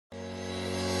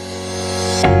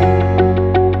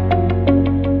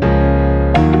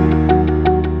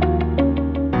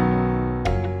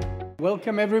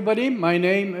Welcome everybody. My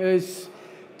name is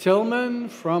Tillman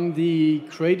from the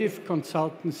creative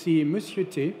consultancy Monsieur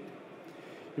T.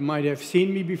 You might have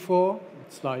seen me before.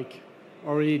 It's like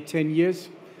already 10 years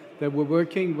that we're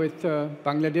working with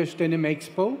Bangladesh Denim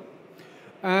Expo.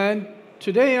 And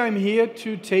today I'm here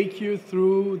to take you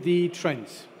through the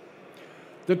trends.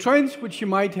 The trends which you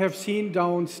might have seen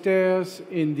downstairs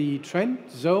in the trend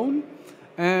zone.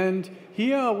 And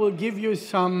here I will give you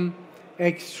some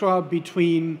extra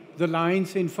between the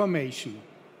lines information.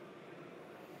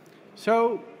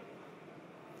 So,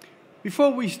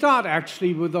 before we start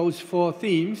actually with those 4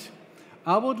 themes,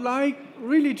 I would like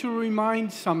really to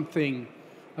remind something.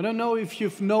 I don't know if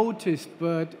you've noticed,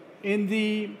 but in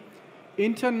the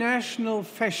international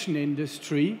fashion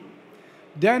industry,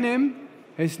 denim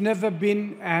has never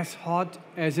been as hot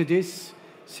as it is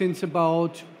since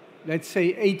about, let's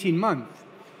say, 18 months.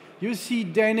 You see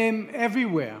denim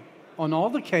everywhere, on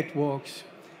all the catwalks,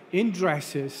 in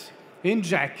dresses, in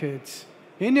jackets,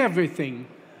 in everything.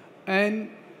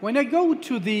 And when I go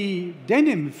to the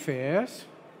denim fairs,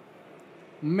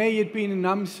 may it be in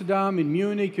Amsterdam, in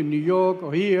Munich, in New York,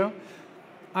 or here,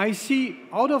 I see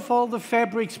out of all the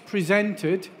fabrics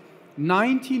presented,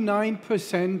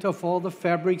 99% of all the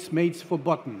fabrics made for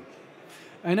bottom.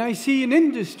 And I see an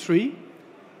industry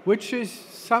which is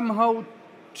somehow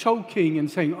choking and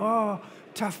saying, oh,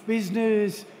 tough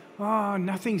business, oh,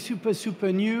 nothing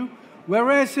super new.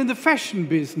 Whereas in the fashion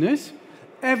business,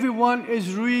 everyone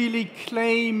is really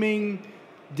claiming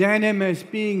denim as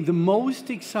being the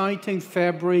most exciting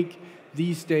fabric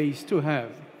these days to have.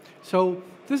 So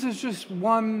this is just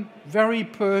one very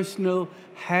personal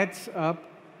heads up.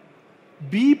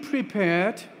 Be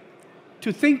prepared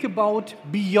to think about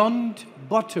beyond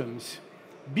bottoms.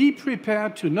 Be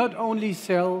prepared to not only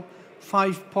sell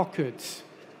 5 pockets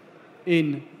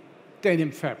in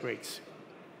denim fabrics.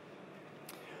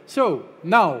 So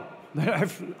now that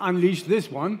I've unleashed this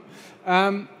one,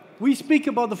 we speak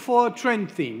about the 4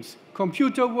 trend themes: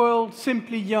 computer world,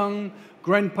 simply young,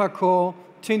 grandpa core,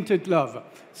 tinted lover.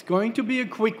 It's going to be a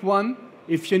quick one.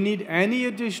 If you need any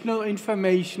additional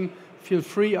information, feel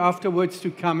free afterwards to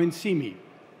come and see me.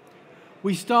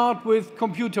 We start with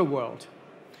computer world.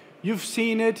 You've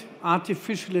seen it,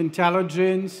 artificial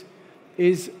intelligence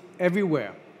is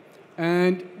everywhere.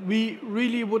 And we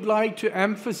really would like to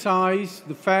emphasize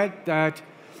the fact that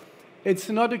it's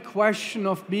not a question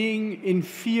of being in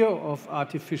fear of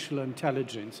artificial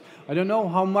intelligence. I don't know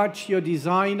how much your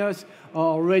designers are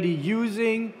already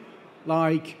using,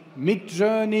 like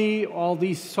Midjourney, all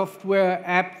these software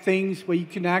app things where you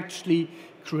can actually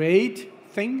create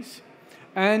things.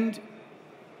 And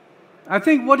I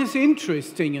think what is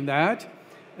interesting in that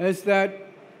is that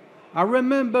I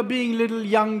remember being a little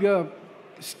younger,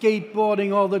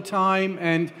 skateboarding all the time,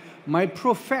 and my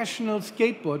professional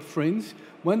skateboard friends,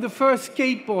 when the first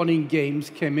skateboarding games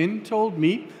came in, told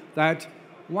me that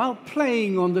while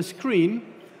playing on the screen,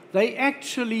 they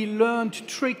actually learned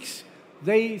tricks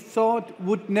they thought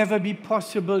would never be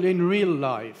possible in real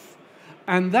life.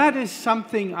 And that is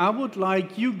something I would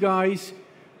like you guys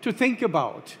to think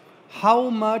about. How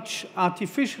much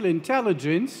artificial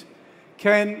intelligence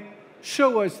can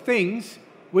show us things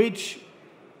which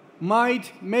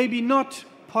might maybe not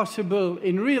possible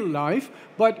in real life,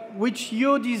 but which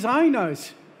your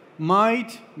designers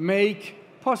might make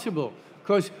possible.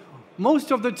 Because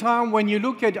most of the time when you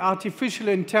look at artificial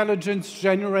intelligence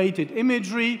generated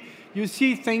imagery, you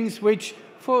see things which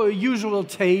for a usual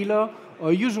tailor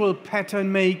or a usual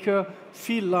pattern maker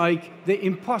feel like they're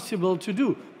impossible to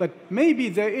do. But maybe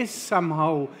there is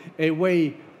somehow a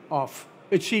way of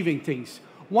achieving things.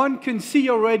 One can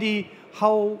see already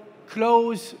how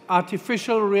close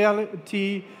artificial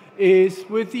reality is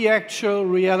with the actual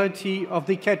reality of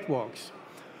the catwalks.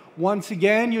 Once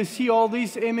again, you see all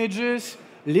these images.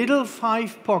 Little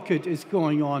 5 pocket is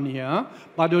going on here,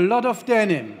 but a lot of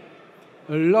denim.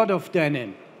 A lot of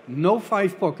denim. No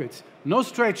 5 pockets. No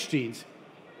stretch jeans.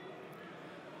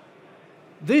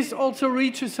 This also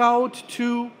reaches out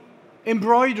to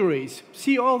embroideries.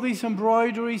 See all these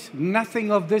embroideries?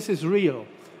 Nothing of this is real.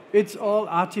 It's all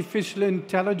artificial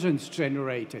intelligence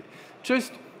generated.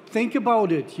 Just think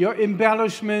about it. Your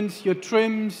embellishments, your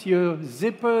trims, your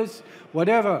zippers,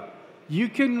 whatever. You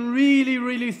can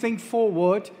really think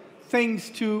forward thanks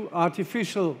to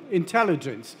artificial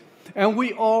intelligence. And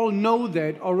we all know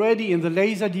that already in the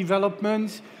laser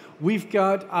developments, we've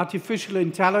got artificial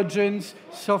intelligence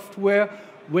software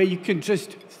where you can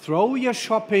just throw your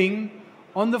shopping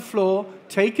on the floor,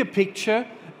 take a picture,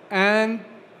 and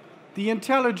the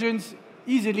intelligence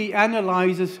easily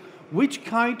analyzes which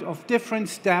kind of different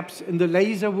steps in the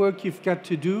laser work you've got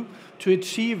to do to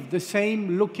achieve the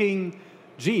same looking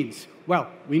jeans. Well,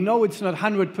 we know it's not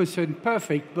 100%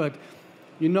 perfect, but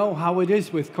you know how it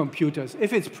is with computers.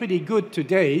 If it's pretty good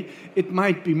today, it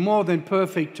might be more than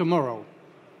perfect tomorrow.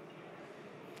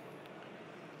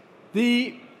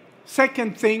 The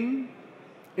second thing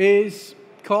is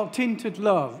called tinted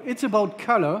love. It's about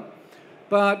color,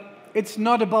 but it's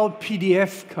not about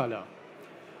PDF color.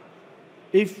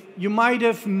 If you might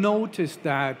have noticed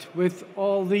that with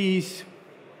all these,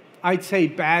 I'd say,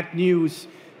 bad news,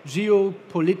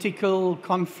 geopolitical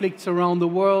conflicts around the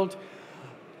world,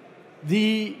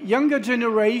 the younger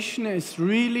generation is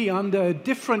really under a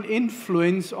different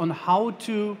influence on how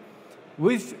to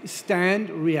withstand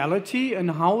reality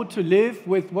and how to live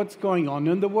with what's going on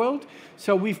in the world.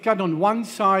 So we've got on one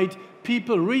side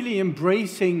people really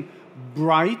embracing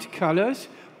bright colors,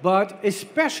 but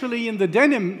especially in the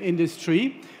denim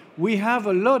industry, we have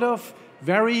a lot of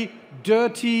very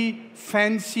dirty,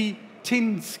 fancy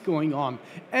tints going on,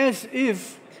 as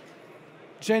if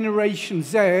Generation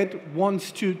Z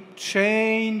wants to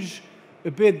change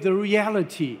a bit the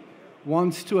reality,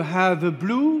 wants to have a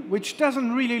blue which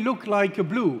doesn't really look like a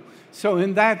blue. So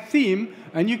in that theme,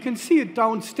 and you can see it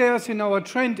downstairs in our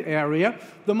trend area,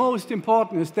 the most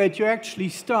important is that you actually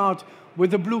start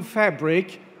with a blue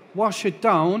fabric, wash it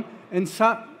down, and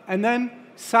then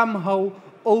somehow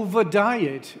over-dye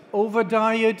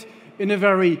it in a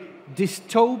very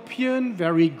dystopian,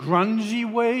 very grungy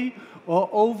way, or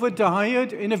over-dye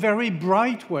it in a very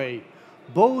bright way.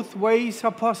 Both ways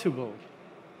are possible.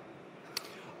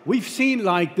 We've seen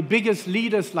like the biggest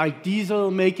leaders like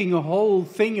Diesel making a whole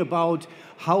thing about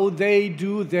how they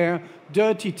do their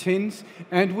dirty tints,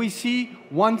 and we see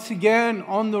once again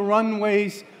on the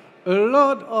runways a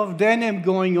lot of denim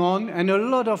going on and a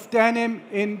lot of denim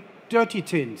in dirty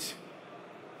tints.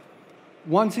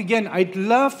 Once again, I'd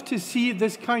love to see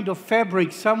this kind of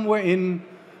fabric somewhere in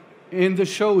the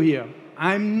show here.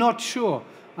 I'm not sure.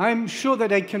 I'm sure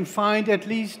that I can find at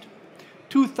least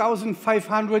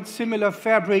 2,500 similar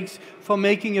fabrics for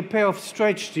making a pair of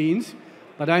stretch jeans,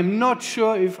 but I'm not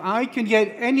sure if I can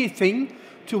get anything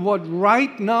to what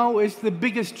right now is the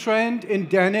biggest trend in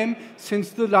denim since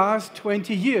the last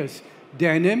 20 years,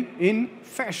 denim in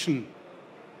fashion.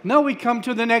 Now we come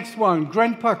to the next one,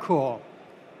 grandpa core.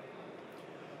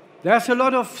 There's a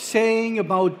lot of saying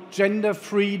about gender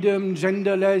freedom,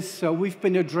 genderless. So we've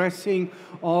been addressing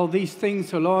all these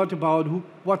things a lot about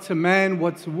what's a man,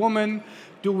 what's a woman.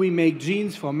 Do we make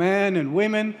jeans for men and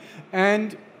women?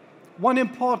 And one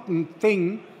important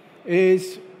thing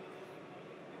is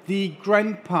the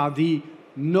grandpa, the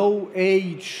no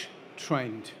age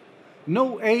trend.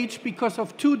 No age because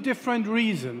of two different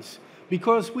reasons.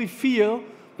 Because we feel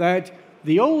that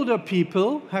the older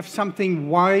people have something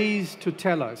wise to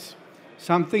tell us,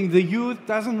 something the youth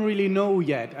doesn't really know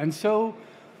yet. And so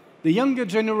the younger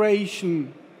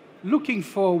generation, looking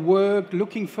for work,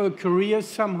 looking for a career,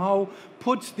 somehow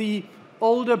puts the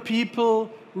older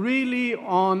people really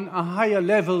on a higher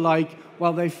level, like,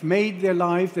 well, they've made their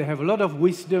life, they have a lot of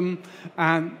wisdom,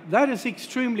 and that is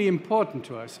extremely important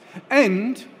to us.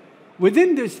 And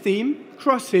within this theme,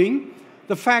 crossing,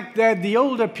 the fact that the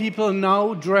older people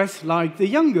now dress like the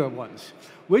younger ones,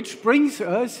 which brings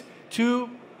us to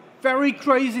very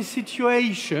crazy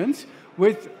situations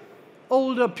with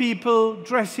older people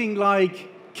dressing like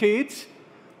kids.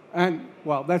 And,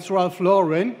 well, that's Ralph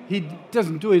Lauren. He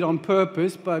doesn't do it on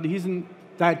purpose, but he isn't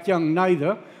that young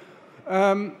neither.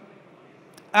 And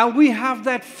we have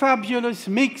that fabulous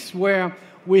mix where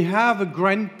we have a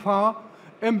grandpa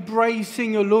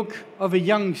embracing a look of a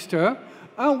youngster,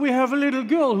 and we have a little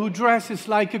girl who dresses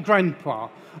like a grandpa.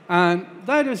 And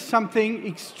that is something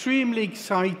extremely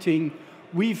exciting.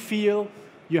 We feel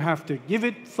you have to give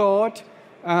it thought.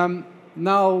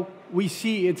 Now we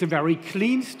see it's a very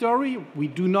clean story. We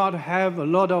do not have a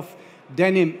lot of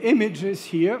denim images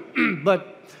here,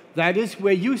 but that is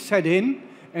where you set in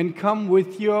and come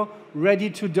with your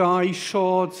ready-to-dye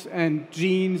shorts and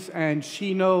jeans and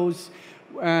chinos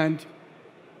and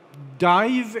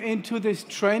dive into this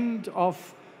trend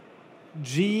of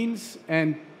jeans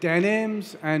and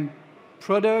denims and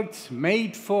products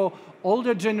made for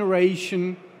older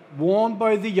generation, worn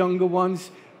by the younger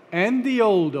ones and the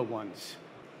older ones.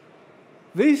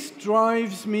 This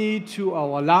drives me to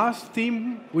our last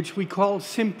theme, which we call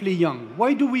Simply Young.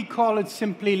 Why do we call it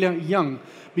Simply Young?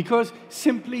 Because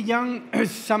Simply Young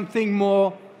is something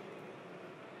more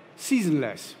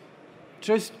seasonless,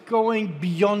 just going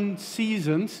beyond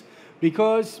seasons,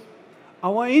 because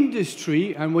our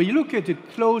industry, and when you look at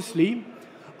it closely,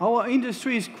 our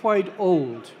industry is quite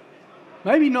old.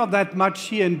 Maybe not that much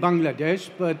here in Bangladesh,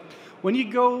 but when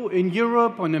you go in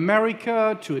Europe or in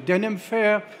America to a denim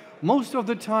fair, most of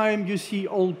the time you see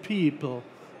old people,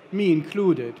 me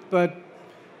included, but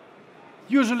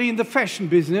usually in the fashion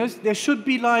business, there should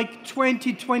be like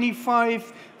 20,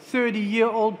 25,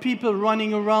 30-year-old people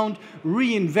running around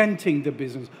reinventing the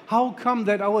business. How come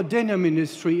that our denim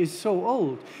industry is so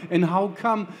old? And how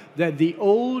come that the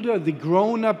older, the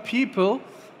grown-up people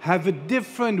have a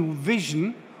different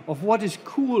vision of what is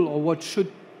cool or what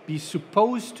should be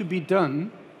supposed to be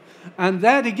done? And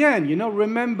that again, you know,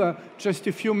 remember just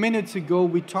a few minutes ago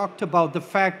we talked about the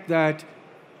fact that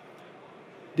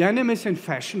denim is in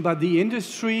fashion, but the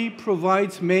industry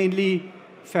provides mainly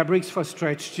fabrics for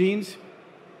stretch jeans.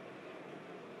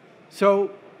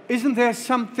 So isn't there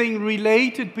something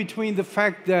related between the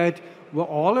fact that we're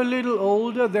all a little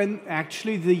older than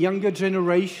actually the younger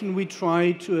generation we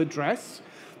try to address,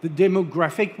 the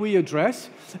demographic we address?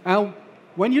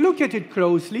 When you look at it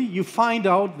closely, you find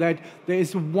out that there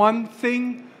is one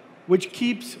thing which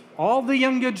keeps all the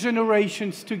younger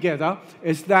generations together,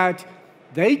 is that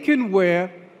they can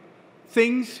wear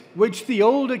things which the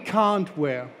older can't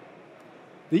wear.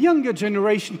 The younger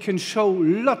generation can show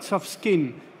lots of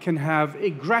skin, can have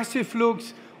aggressive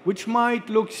looks, which might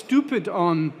look stupid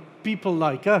on people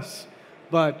like us,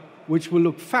 but which will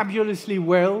look fabulously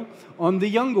well on the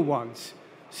younger ones.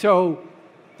 So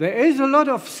there is a lot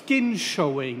of skin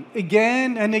showing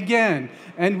again and again.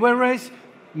 And whereas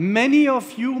many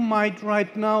of you might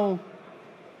right now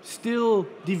still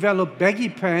develop baggy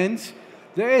pants,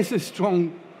 there is a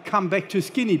strong comeback to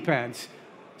skinny pants.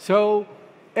 So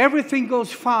everything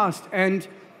goes fast. And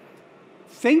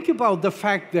think about the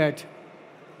fact that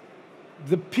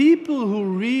the people who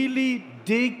really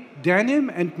dig denim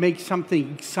and make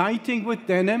something exciting with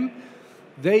denim,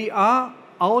 they are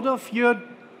out of your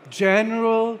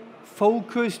general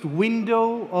focused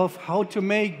window of how to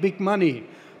make big money.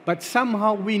 But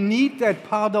somehow we need that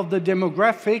part of the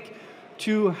demographic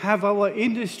to have our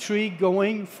industry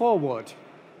going forward.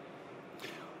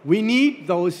 We need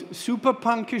those super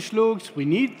punkish looks, we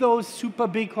need those super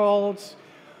big hauls,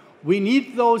 we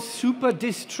need those super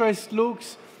distressed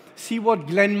looks. See what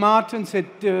Glenn Martens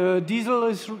at Diesel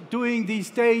is doing these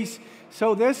days.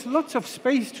 So there's lots of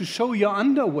space to show your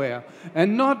underwear,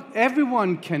 and not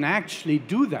everyone can actually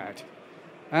do that.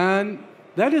 And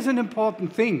that is an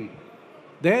important thing.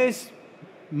 There is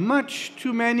much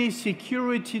too many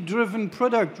security-driven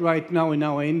products right now in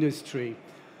our industry.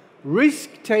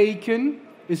 Risk taken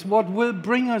is what will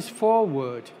bring us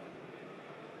forward.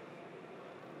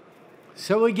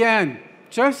 So again,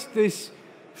 just this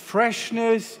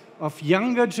freshness of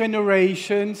younger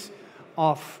generations,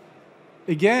 of,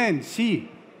 again, see,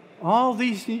 all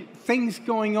these things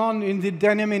going on in the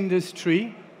denim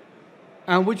industry,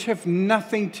 and which have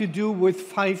nothing to do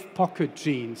with 5-pocket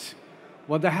jeans.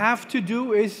 What they have to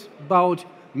do is about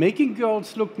making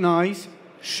girls look nice,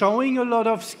 showing a lot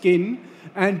of skin,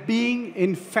 and being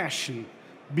in fashion.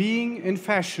 Being in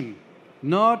fashion,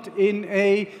 not in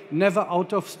a never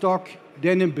out-of-stock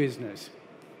denim business.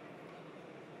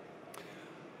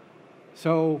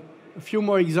 So a few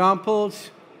more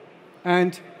examples,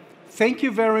 and thank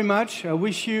you very much. I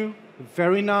wish you a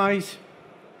very nice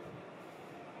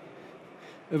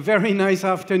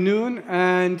afternoon,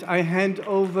 and I hand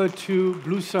over to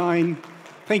Blue Sign.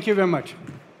 Thank you very much.